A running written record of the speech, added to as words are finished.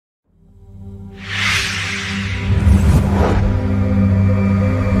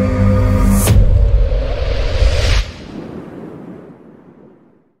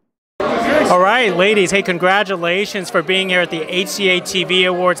right, ladies. Hey, congratulations for being here at the HCA TV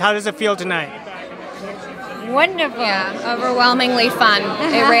Awards. How does it feel tonight? Wonderful. Yeah, overwhelmingly fun.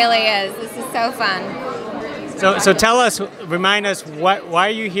 It really is. This is so fun. So tell us, remind us, why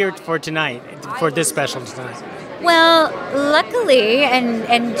are you here for tonight, for this special tonight? Well, luckily,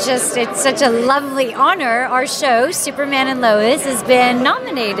 and just it's such a lovely honor, our show, Superman and Lois, has been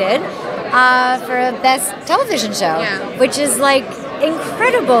nominated for a Best Television Show, which is like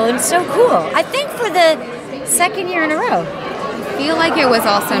incredible and so cool. I think for the second year in a row. I feel like it was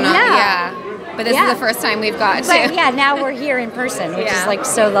also not, but this is the first time we've got to. But yeah, now we're here in person, which is like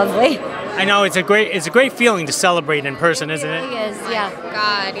so lovely. I know it's a great feeling to celebrate in person, isn't it? It really is, yeah.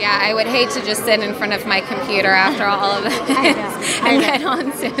 God, yeah. I would hate to just sit in front of my computer after all of this and get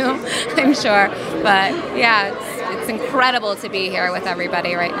on Zoom, I'm sure. But yeah, it's incredible to be here with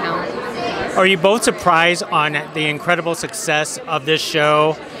everybody right now. Are you both surprised on the incredible success of this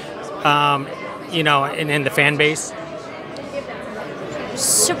show, you know, and in the fan base?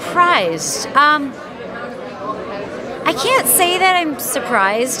 Surprised. I can't say that I'm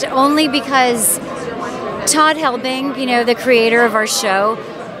surprised, only because Todd Helbing, you know, the creator of our show,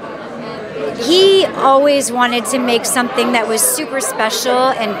 he always wanted to make something that was super special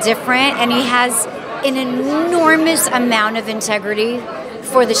and different, and he has an enormous amount of integrity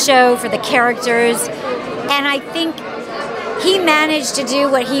for the show, for the characters, and I think he managed to do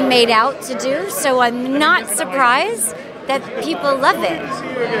what he made out to do, so I'm not surprised that people love it,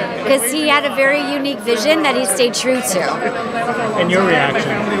 because he had a very unique vision that he stayed true to. And your reaction?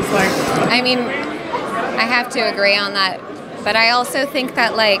 I mean, I have to agree on that, but I also think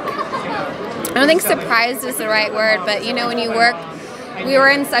that, like, I don't think surprised is the right word, but you know, when you work, we were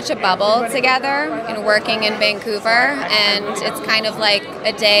in such a bubble together, you know, working in Vancouver, and it's kind of like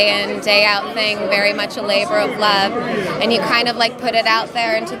a day in, day out thing, very much a labor of love, and you kind of like put it out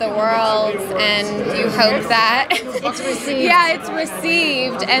there into the world, and you hope that it's received. Yeah, it's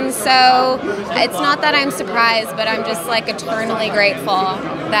received, and so it's not that I'm surprised, but I'm just like eternally grateful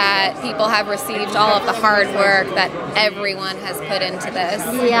that people have received all of the hard work that everyone has put into this.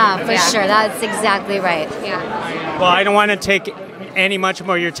 Yeah, for sure. That's exactly right. Yeah. Well, I don't want to take any much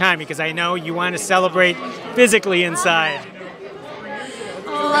more of your time, because I know you want to celebrate physically inside.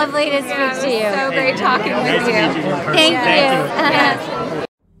 Lovely to speak to you. So great talking with you. Nice to meet you in person. Thank you.